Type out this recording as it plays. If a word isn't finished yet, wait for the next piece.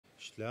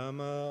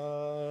لما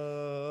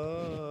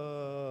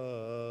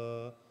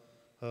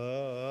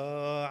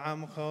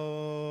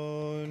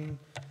عمخون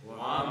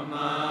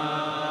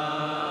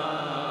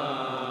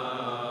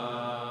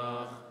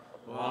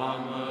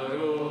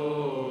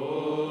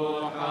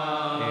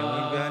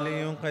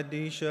وقالي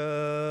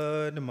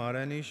قديشا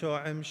مرني شو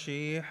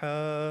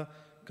عمشيحة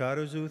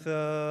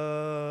كارزوثا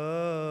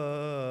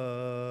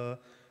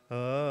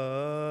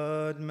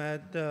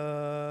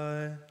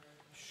مدى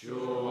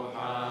شو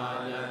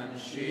حالم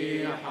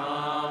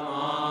شيحة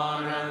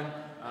مارن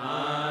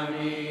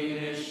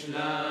آمين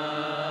شلاو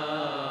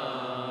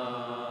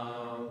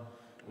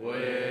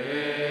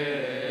ويا.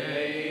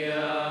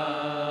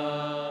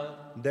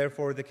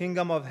 Therefore the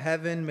kingdom of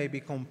heaven may be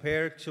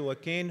compared to a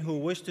king who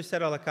wished to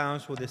settle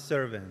accounts with his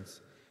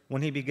servants.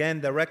 When he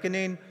began the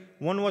reckoning,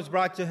 one was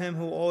brought to him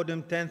who owed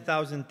him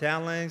 10,000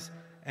 talents,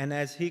 and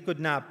as he could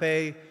not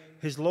pay,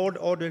 his Lord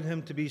ordered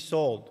him to be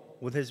sold,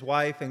 with his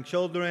wife and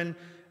children,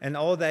 and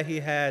all that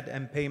he had,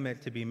 and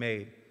payment to be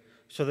made.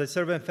 So the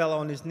servant fell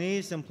on his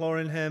knees,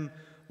 imploring him,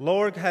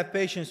 Lord, have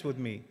patience with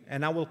me,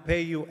 and I will pay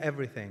you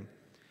everything.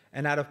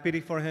 And out of pity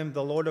for him,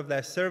 the Lord of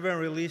that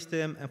servant released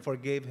him and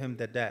forgave him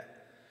the debt.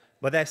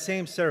 But that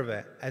same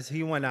servant, as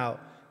he went out,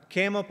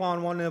 came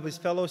upon one of his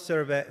fellow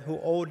servants who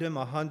owed him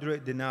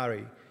 100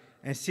 denarii,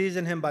 and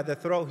seizing him by the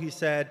throat, he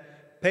said,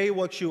 pay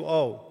what you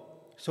owe.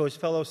 So his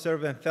fellow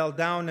servant fell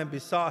down and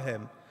besought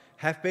him,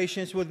 have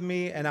patience with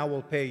me, and I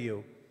will pay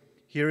you.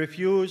 He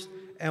refused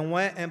and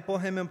went and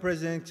put him in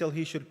prison till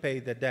he should pay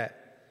the debt.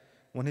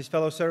 When his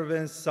fellow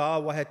servants saw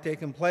what had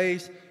taken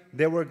place,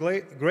 they were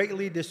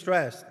greatly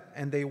distressed,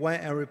 and they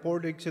went and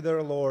reported to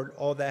their Lord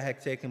all that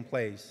had taken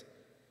place.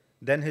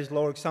 Then his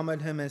Lord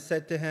summoned him and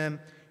said to him,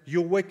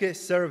 you wicked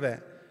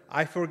servant,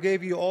 I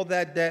forgave you all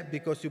that debt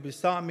because you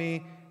besought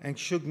me, and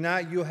should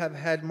not you have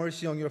had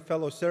mercy on your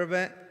fellow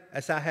servant,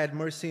 as I had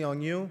mercy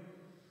on you?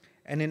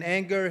 And in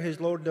anger his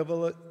Lord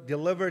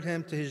delivered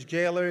him to his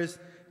jailers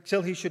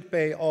till he should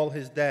pay all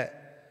his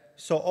debt.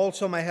 So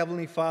also my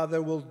heavenly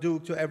Father will do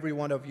to every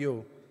one of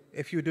you,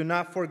 if you do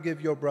not forgive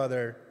your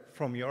brother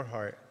from your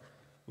heart.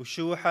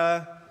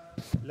 Ushuha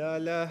la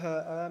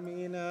laha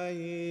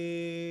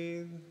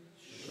aminayin.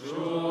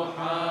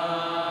 شوحة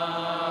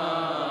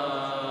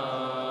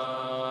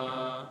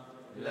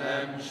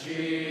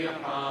لمشي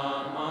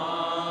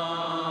حمارا.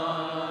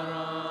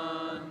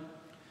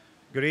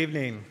 Good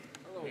evening.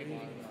 In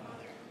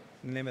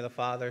the name of the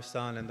Father,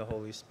 Son, and the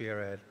Holy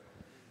Spirit.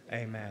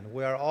 Amen.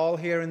 We are all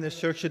here in this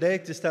church today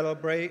to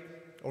celebrate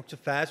or to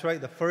fast, right?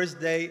 The first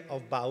day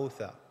of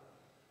Bautha.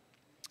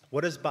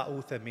 What does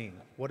Bautha mean?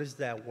 What does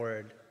that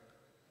word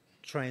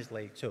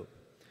translate to?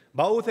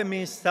 Bautha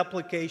means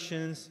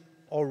supplications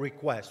or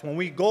requests. When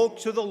we go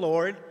to the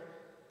Lord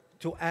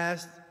to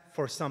ask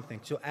for something,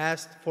 to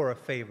ask for a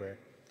favor.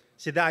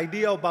 See, the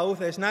idea of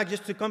Bautha is not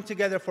just to come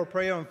together for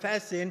prayer and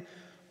fasting,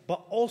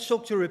 but also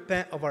to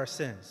repent of our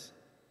sins.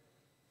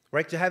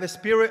 Right? To have a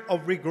spirit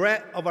of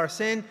regret of our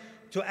sin,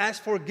 to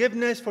ask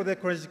forgiveness for the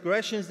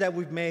transgressions that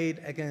we've made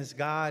against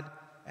God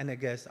and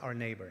against our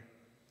neighbor.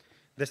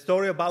 The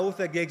story of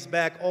Bautha dates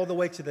back all the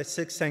way to the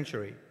 6th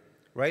century.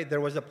 Right?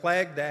 There was a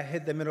plague that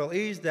hit the Middle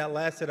East that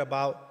lasted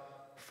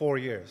about 4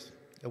 years.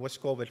 It was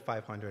COVID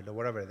 500 or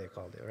whatever they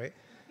called it, right? It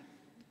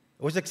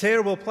was a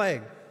terrible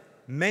plague.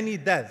 Many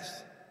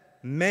deaths,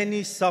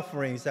 many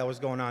sufferings that was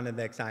going on in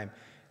that time.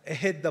 It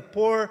hit the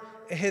poor,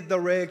 it hit the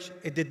rich,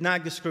 it did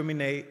not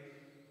discriminate,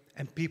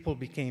 and people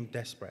became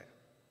desperate.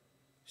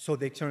 So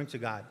they turned to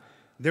God.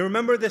 They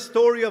remember the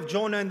story of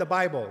Jonah in the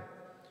Bible,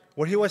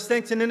 where he was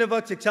sent to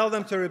Nineveh to tell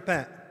them to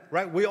repent,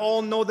 right? We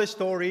all know the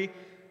story,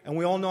 and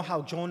we all know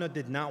how Jonah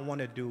did not want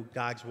to do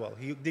God's will.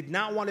 He did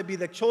not want to be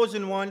the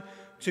chosen one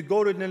to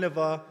go to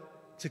Nineveh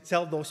to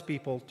tell those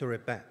people to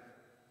repent.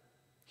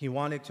 He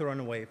wanted to run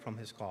away from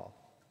his call.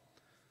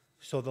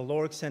 So the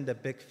Lord sent a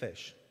big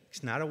fish.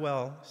 It's not a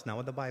whale. It's not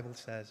what the Bible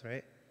says,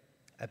 right?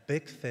 A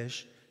big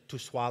fish to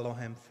swallow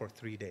him for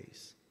 3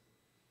 days.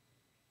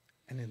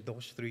 And in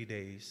those 3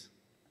 days,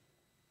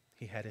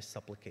 he had his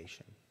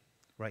supplication,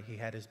 right? He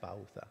had his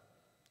Bautha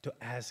to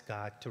ask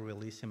God to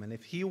release him. And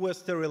if he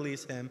was to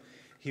release him,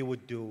 he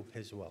would do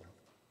his will.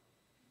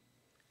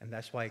 And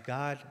that's why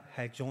God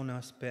had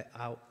Jonah spit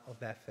out of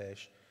that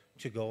fish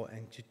to go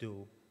and to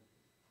do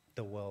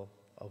the will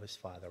of his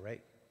Father,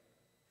 right?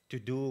 To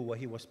do what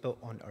he was put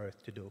on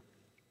earth to do.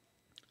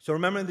 So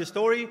remember in the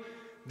story,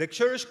 the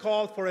church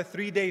called for a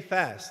 3-day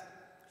fast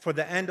for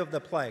the end of the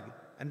plague.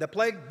 And the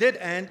plague did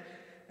end,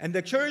 and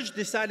the church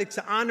decided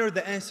to honor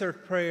the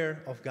answered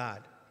prayer of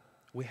God.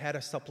 We had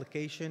a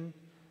supplication,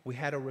 we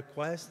had a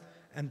request,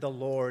 and the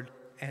Lord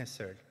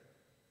answered.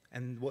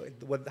 And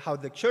how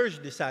the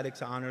church decided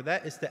to honor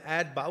that is to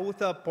add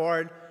Bautha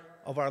part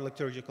of our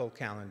liturgical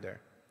calendar.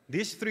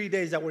 These 3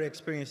 days that we're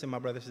experiencing, my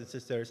brothers and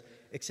sisters,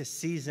 it's a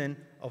season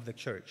of the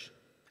church.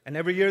 And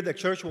every year the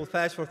church will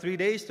fast for 3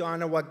 days to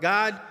honor what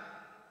God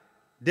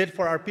did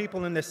for our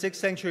people in the 6th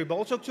century, but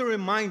also to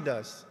remind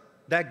us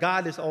that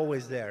God is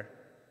always there.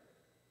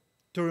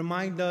 To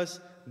remind us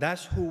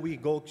that's who we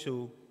go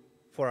to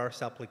for our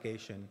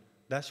supplication.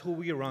 That's who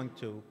we run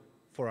to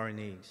for our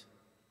needs.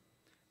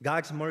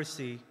 God's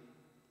mercy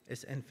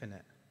is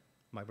infinite,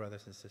 my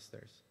brothers and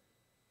sisters.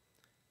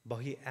 But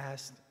he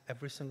asked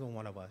every single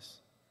one of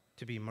us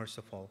to be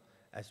merciful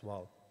as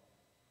well.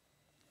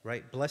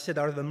 Right? Blessed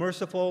are the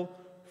merciful,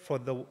 for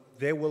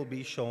they will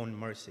be shown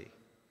mercy.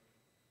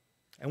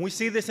 And we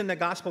see this in the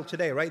gospel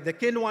today, right? The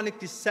king wanted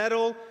to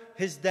settle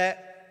his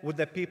debt with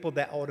the people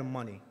that owed him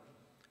money.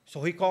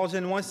 So he calls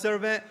in one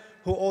servant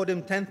who owed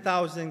him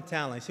 10,000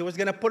 talents. He was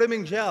going to put him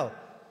in jail.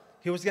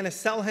 He was going to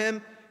sell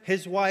him,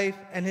 his wife,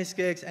 and his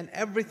kids, and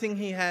everything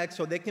he had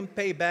so they can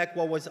pay back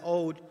what was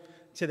owed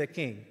to the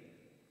king.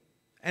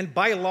 And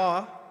by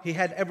law, he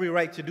had every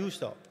right to do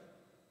so.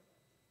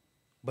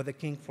 But the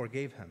king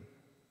forgave him.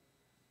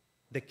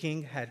 The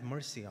king had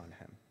mercy on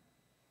him.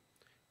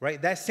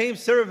 Right? That same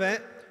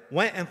servant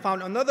went and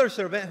found another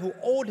servant who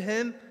owed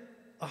him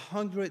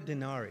 100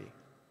 denarii.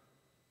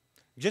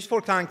 Just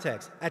for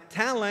context, a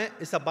talent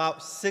is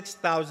about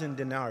 6,000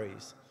 denarii.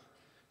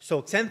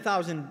 So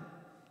 10,000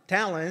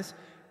 talents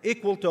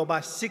equal to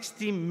about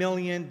 60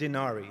 million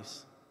denarii.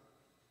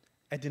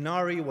 A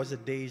denarii was a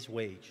day's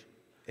wage.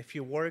 If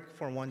you worked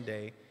for one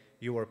day,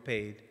 you were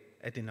paid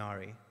a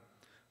denarii.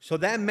 So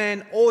that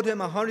man owed him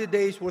 100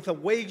 days worth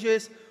of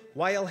wages,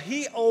 while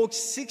he owed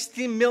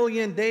 60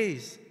 million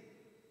days.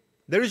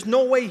 There is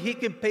no way he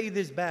can pay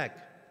this back.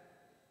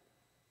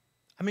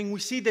 I mean, we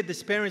see the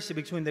disparity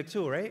between the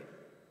two, right?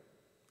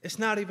 It's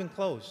not even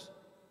close.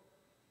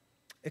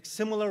 It's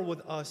similar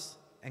with us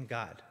and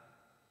God.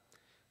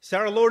 So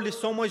our Lord is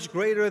so much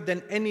greater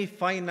than any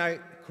finite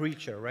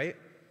creature, right?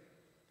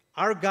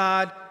 Our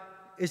God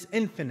is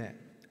infinite,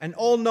 an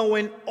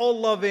all-knowing,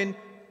 all-loving,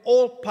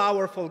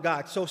 all-powerful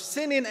God. So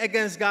sinning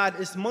against God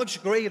is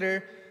much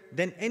greater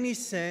than any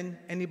sin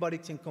anybody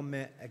can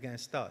commit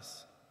against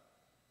us.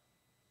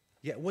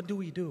 Yet what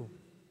do?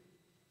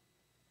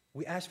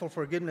 We ask for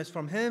forgiveness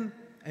from him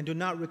and do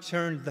not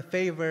return the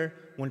favor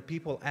when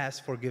people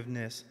ask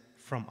forgiveness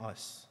from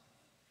us.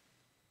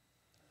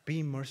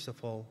 Be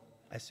merciful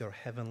as your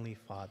heavenly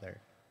Father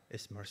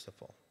is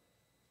merciful.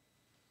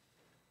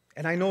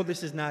 And I know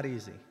this is not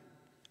easy.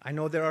 I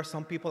know there are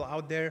some people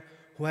out there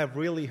who have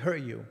really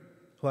hurt you,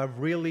 who have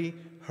really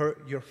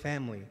hurt your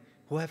family,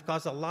 who have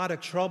caused a lot of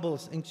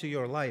troubles into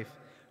your life.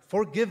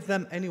 Forgive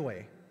them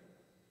anyway.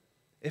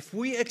 If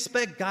we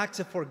expect God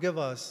to forgive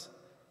us,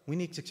 we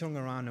need to turn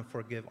around and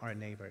forgive our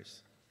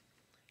neighbors.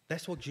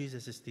 That's what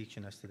Jesus is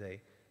teaching us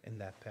today in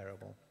that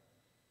parable.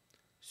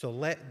 So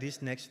let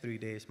these next 3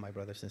 days, my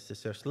brothers and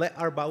sisters, let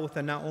our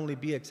Bautha not only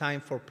be a time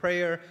for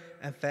prayer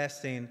and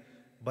fasting,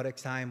 but a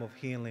time of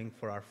healing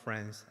for our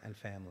friends and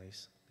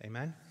families.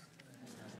 Amen?